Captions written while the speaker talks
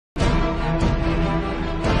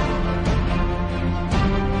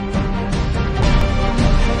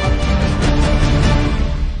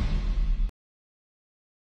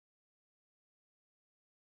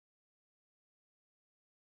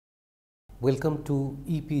Welcome to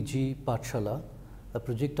EPG Pathshala, a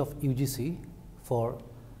project of UGC for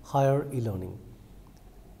higher e-learning.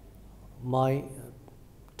 My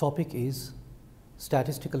topic is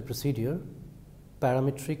Statistical Procedure,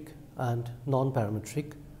 Parametric and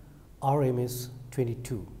Non-Parametric, RMS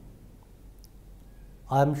 22.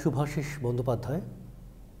 I am Shubhashish Bandyopadhyay,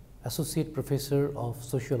 Associate Professor of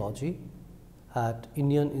Sociology at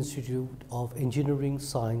Indian Institute of Engineering,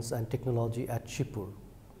 Science and Technology at Shibpur.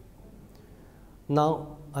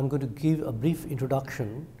 Now, I am going to give a brief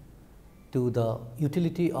introduction to the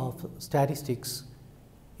utility of statistics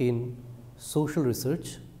in social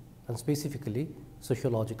research and specifically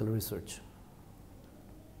sociological research.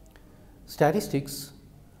 Statistics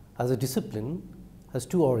as a discipline has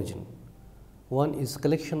two origins. One is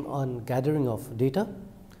collection and gathering of data,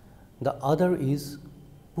 the other is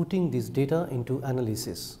putting this data into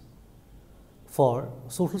analysis. For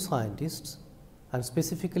social scientists and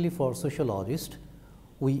specifically for sociologists,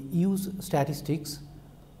 we use statistics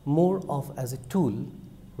more of as a tool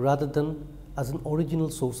rather than as an original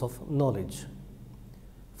source of knowledge.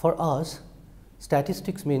 For us,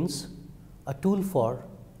 statistics means a tool for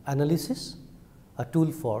analysis, a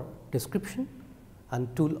tool for description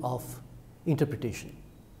and tool of interpretation.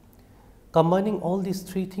 Combining all these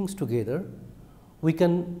three things together, we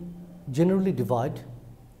can generally divide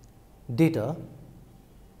data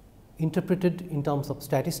interpreted in terms of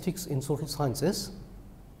statistics in social sciences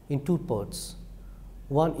in two parts.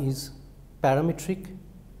 One is parametric,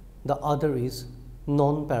 the other is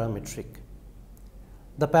non-parametric.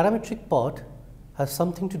 The parametric part has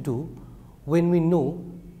something to do when we know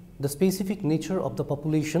the specific nature of the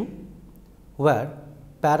population, where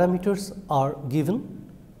parameters are given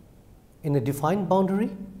in a defined boundary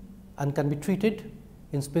and can be treated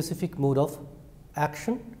in specific mode of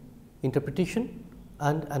action, interpretation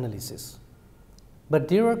and analysis. But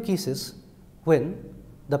there are cases when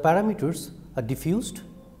the parameters are diffused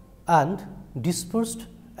and dispersed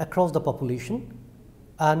across the population,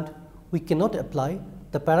 and we cannot apply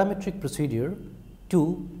the parametric procedure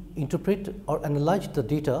to interpret or analyze the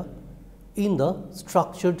data in the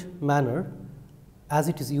structured manner as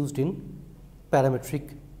it is used in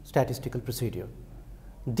parametric statistical procedure.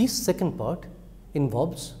 This second part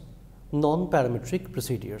involves non-parametric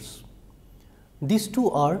procedures. These two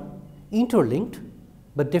are interlinked,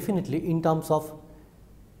 but definitely in terms of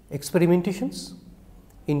experimentations,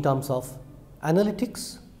 in terms of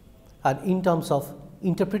analytics and in terms of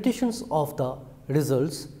interpretations of the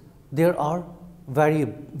results, there are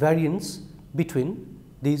variants between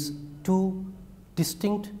these two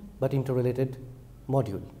distinct but interrelated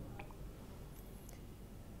modules.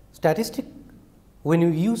 Statistics, when you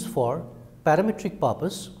use for parametric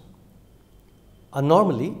purpose, are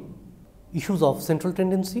normally issues of central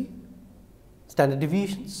tendency, standard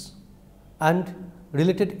deviations and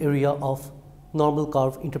related area of normal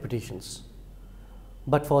curve interpretations.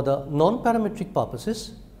 But for the non-parametric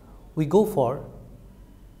purposes, we go for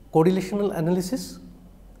correlational analysis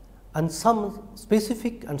and some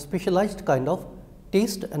specific and specialized kind of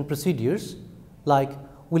test and procedures like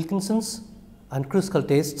Wilkinson's and Kruskal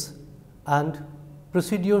tests, and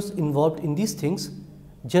procedures involved in these things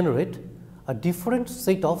generate a different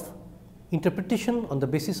set of interpretation on the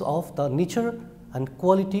basis of the nature and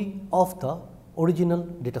quality of the original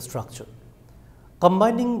data structure.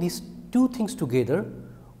 Combining these two things together,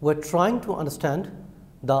 we are trying to understand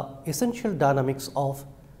the essential dynamics of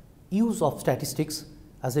use of statistics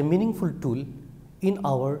as a meaningful tool in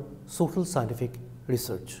our social scientific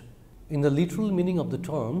research. In the literal meaning of the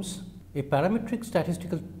terms, a parametric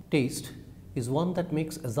statistical test is one that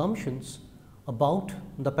makes assumptions about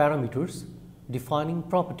the parameters defining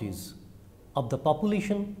properties of the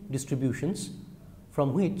population distributions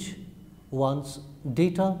from which one's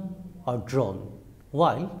data are drawn,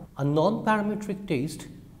 while a non-parametric test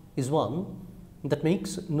is one that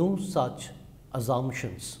makes no such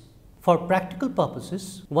assumptions. For practical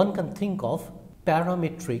purposes, one can think of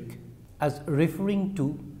parametric as referring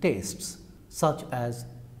to tests such as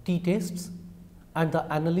t-tests and the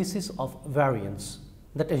analysis of variance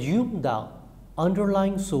that assume the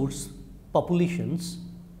underlying source populations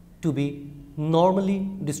to be normally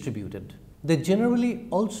distributed. They generally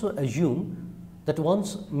also assume that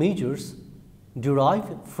one's measures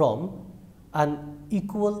derive from an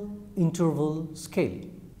equal interval scale,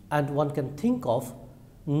 and one can think of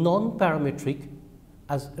non-parametric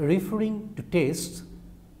as referring to tests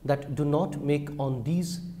that do not make on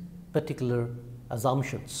these particular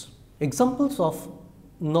assumptions. Examples of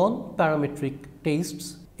non-parametric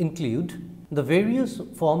tests include the various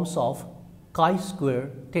forms of chi-square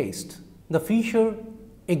test, the Fisher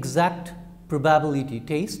exact probability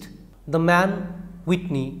test, the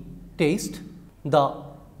Mann-Whitney test, the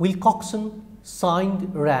Wilcoxon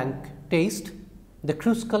signed rank test, the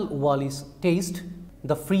Kruskal-Wallis test,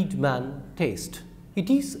 the Friedman test. It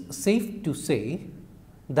is safe to say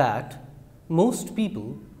that most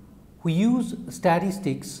people who use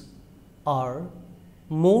statistics are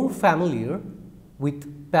more familiar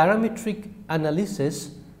with parametric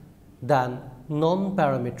analysis than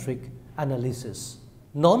non-parametric analysis.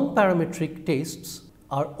 Non-parametric tests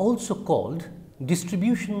are also called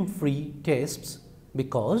distribution-free tests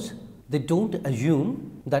because they don't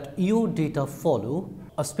assume that your data follow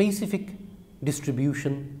a specific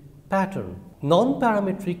distribution pattern.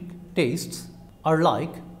 Non-parametric tests are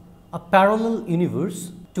like a parallel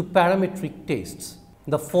universe to parametric tests.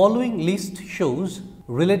 The following list shows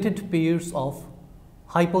related pairs of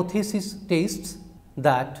hypothesis tests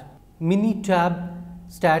that Minitab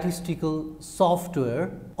statistical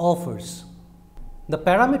software offers. The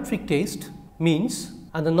parametric test means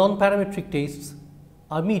and the non-parametric tests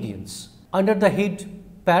are medians. Under the head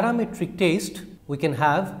parametric test, we can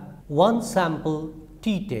have one sample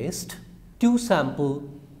t-test, two sample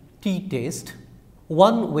t-test,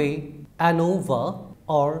 one-way ANOVA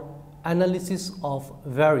or analysis of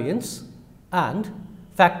variance, and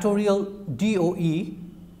factorial DOE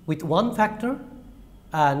with one factor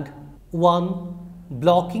and one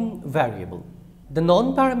blocking variable. The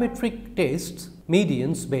non-parametric tests,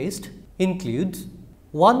 medians based, include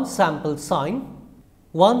one sample sign,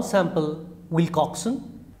 one sample Wilcoxon,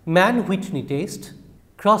 Mann-Whitney test,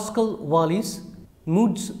 Kruskal-Wallis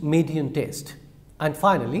Moods median test, and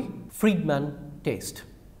finally Friedman test.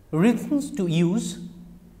 Reasons to use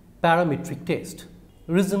parametric test.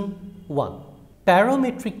 Reason 1.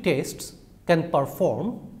 Parametric tests can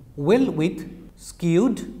perform well with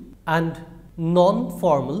skewed and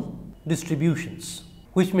non-formal distributions,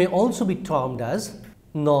 which may also be termed as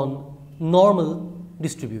non-normal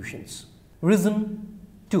distributions. Reason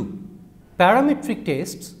 2. Parametric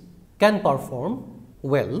tests can perform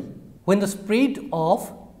well when the spread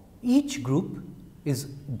of each group is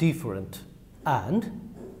different.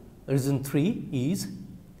 And reason 3 is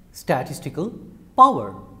statistical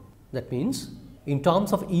power. That means, in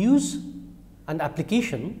terms of use and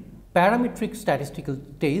application, parametric statistical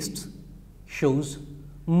tests shows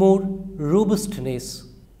more robustness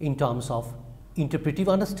in terms of interpretive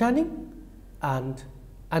understanding and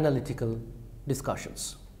analytical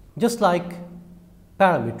discussions. Just like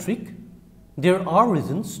parametric, there are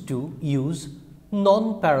reasons to use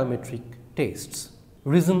non-parametric tests.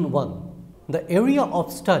 Reason 1. The area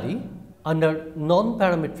of study under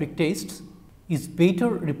non-parametric tests is better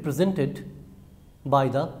represented by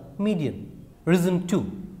the median. Reason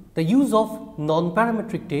 2. The use of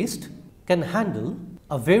non-parametric test can handle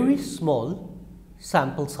a very small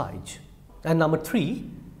sample size. And number 3,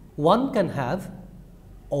 one can have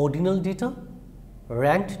ordinal data,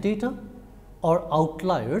 ranked data, or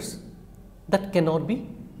outliers that cannot be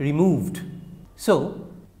removed. So,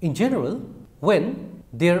 in general, when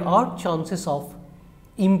there are chances of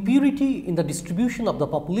impurity in the distribution of the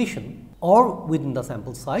population or within the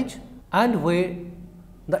sample size, and where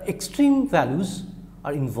the extreme values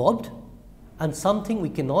are involved and something we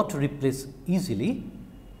cannot replace easily,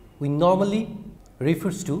 we normally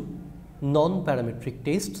refers to non-parametric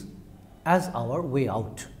tests as our way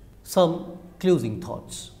out. Some closing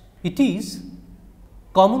thoughts. It is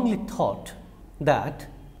commonly thought that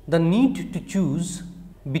the need to choose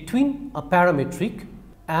between a parametric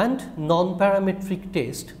and non-parametric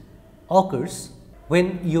test occurs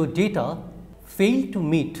when your data fail to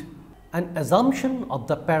meet an assumption of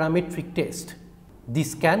the parametric test.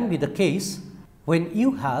 This can be the case when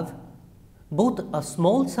you have both a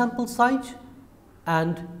small sample size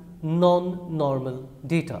and non-normal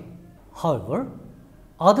data. However,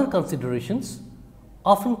 other considerations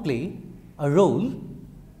often play a role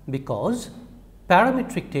because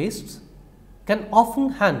parametric tests can often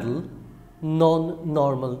handle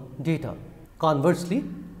non-normal data. Conversely,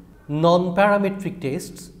 non-parametric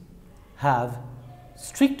tests have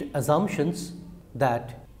strict assumptions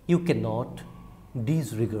that you cannot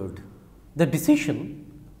disregard. The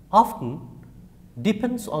decision often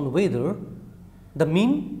depends on whether the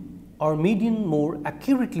mean or median more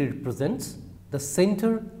accurately represents the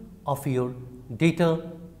center of your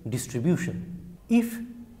data distribution. If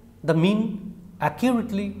the mean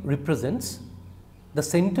accurately represents the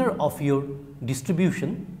center of your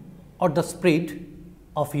distribution or the spread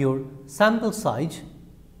of your sample size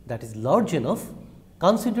that is large enough,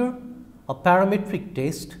 consider a parametric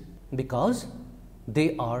test because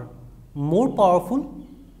they are more powerful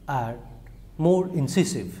and more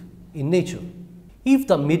incisive in nature. If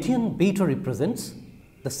the median better represents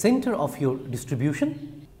the center of your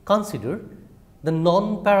distribution, consider the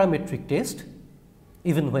non-parametric test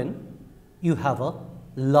even when you have a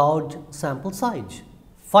large sample size.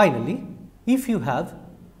 Finally, if you have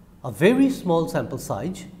a very small sample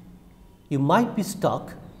size, you might be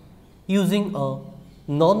stuck using a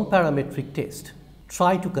non-parametric test.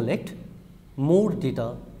 Try to collect more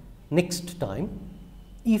data next time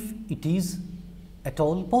if it is at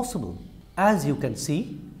all possible. As you can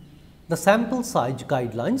see, the sample size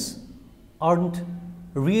guidelines aren't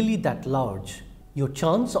really that large. Your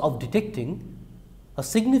chance of detecting a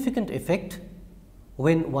significant effect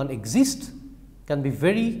when one exists can be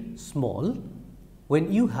very small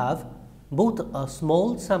when you have both a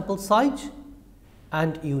small sample size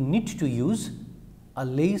and you need to use a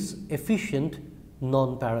less efficient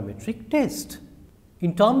non-parametric test.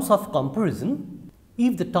 In terms of comparison,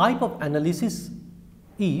 if the type of analysis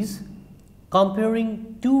is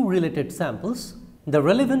comparing two related samples, the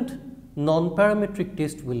relevant non-parametric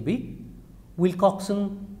test will be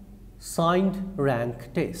Wilcoxon signed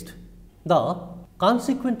rank test. The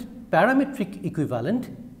consequent parametric equivalent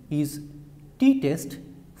is t-test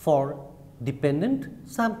for dependent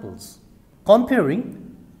samples.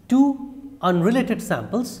 Comparing two unrelated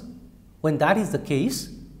samples, when that is the case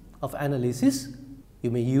of analysis,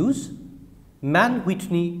 you may use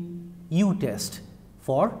Mann-Whitney U-test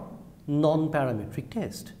for non-parametric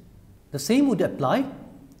test. The same would apply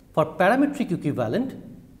for parametric equivalent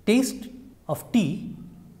test of T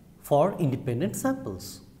for independent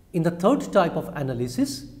samples. In the third type of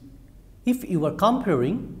analysis, if you are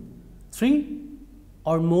comparing three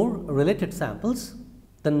or more related samples,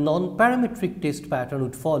 the non-parametric test pattern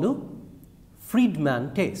would follow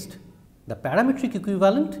Friedman test. The parametric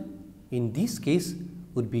equivalent in this case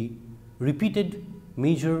would be repeated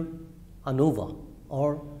measure ANOVA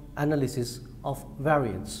or analysis of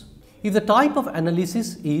variance. If the type of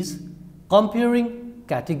analysis is comparing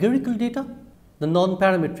categorical data, the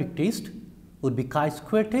non-parametric test would be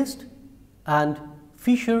chi-square test and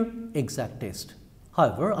Fisher exact test.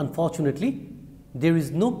 However, unfortunately, there is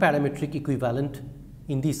no parametric equivalent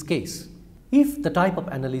in this case. If the type of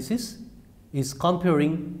analysis is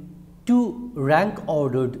comparing two rank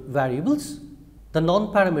ordered variables, the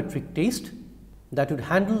non-parametric test that would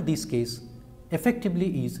handle this case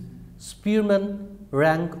effectively is Spearman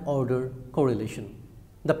rank order correlation.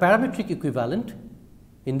 The parametric equivalent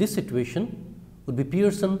in this situation would be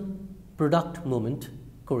Pearson product moment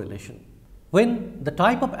correlation. When the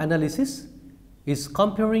type of analysis is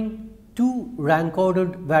comparing two rank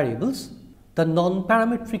ordered variables, the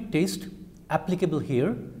non-parametric test applicable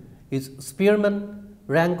here is Spearman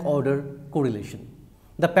rank order correlation.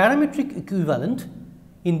 The parametric equivalent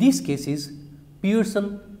in this case is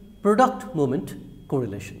Pearson product moment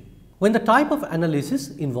correlation. When the type of analysis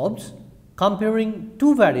involves comparing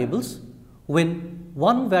two variables when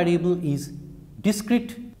one variable is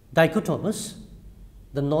discrete dichotomous,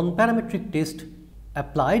 the non-parametric test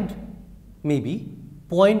applied may be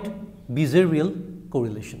point behavioral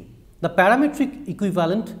correlation. The parametric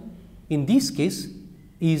equivalent in this case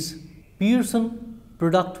is Pearson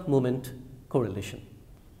product moment correlation.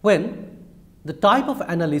 When the type of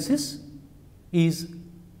analysis is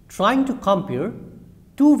trying to compare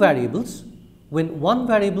two variables when one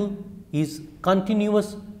variable is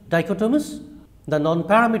continuous dichotomous, the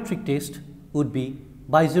non-parametric test would be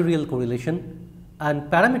biserial correlation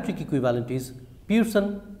and parametric equivalent is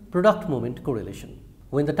Pearson product moment correlation.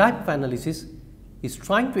 When the type of analysis is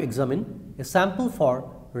trying to examine a sample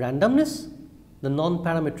for randomness, the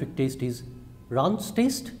non-parametric test is Run's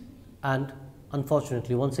test and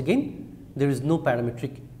unfortunately once again there is no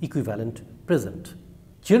parametric equivalent present.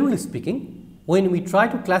 Generally speaking, when we try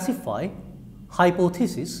to classify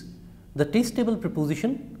hypothesis, the testable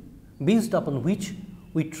proposition based upon which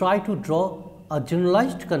we try to draw a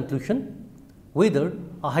generalized conclusion whether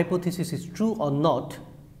a hypothesis is true or not,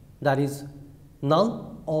 that is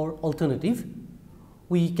null or alternative,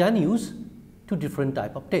 we can use two different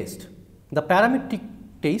type of test. The parametric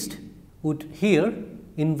test would here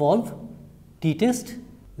involve t-test,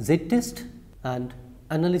 z-test and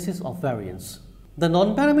analysis of variance. The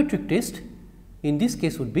non-parametric test in this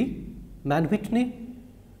case would be Mann-Whitney,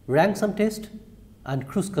 rank sum test and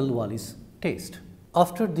Kruskal-Wallis test.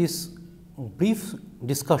 After this brief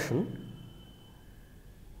discussion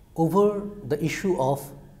over the issue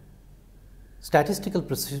of statistical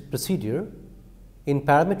procedure in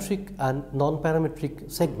parametric and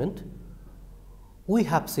non-parametric segment, we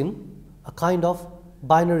have seen a kind of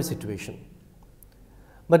binary situation.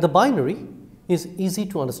 But the binary is easy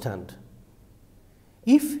to understand.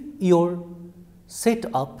 If your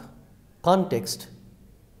setup context,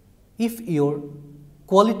 if your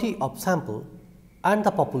quality of sample and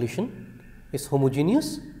the population is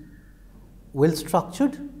homogeneous, well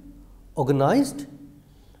structured, organized,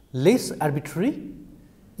 less arbitrary,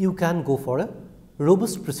 you can go for a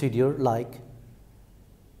robust procedure like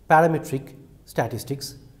parametric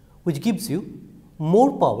statistics, which gives you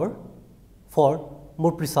more power for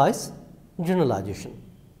more precise generalization.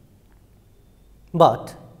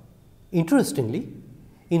 But interestingly,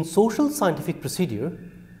 in social scientific procedure,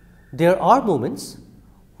 there are moments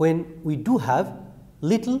when we do have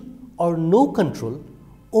little or no control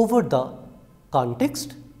over the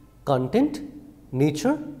context, content,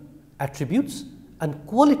 nature, attributes and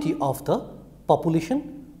quality of the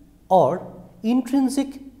population or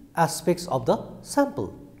intrinsic aspects of the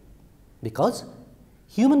sample, because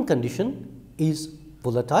human condition is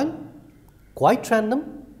volatile, quite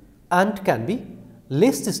random and can be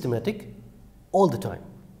less systematic all the time.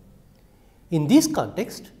 In this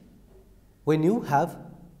context, when you have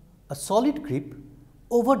a solid grip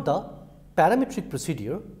over the parametric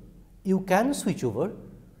procedure, you can switch over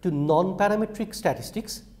to non-parametric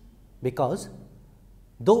statistics, because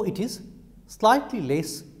though it is slightly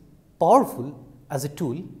less powerful as a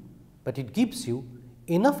tool, but it gives you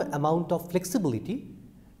enough amount of flexibility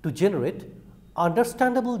to generate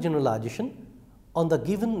understandable generalization on the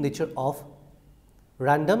given nature of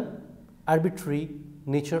random, arbitrary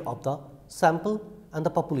nature of the sample and the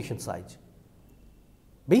population size.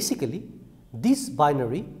 Basically, this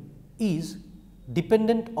binary is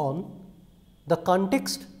dependent on the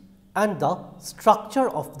context and the structure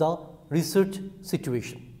of the research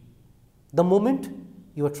situation, the moment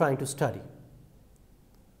you are trying to study.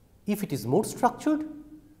 If it is more structured,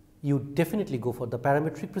 you definitely go for the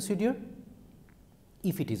parametric procedure.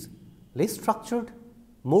 If it is less structured,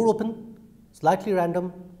 more open, slightly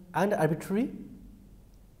random and arbitrary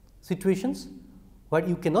situations where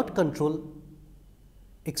you cannot control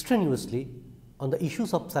extraneously on the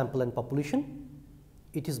issues of sample and population,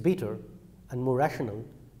 it is better and more rational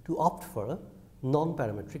to opt for a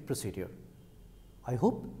non-parametric procedure. I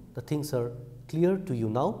hope the things are clear to you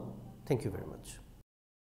now. Thank you very much.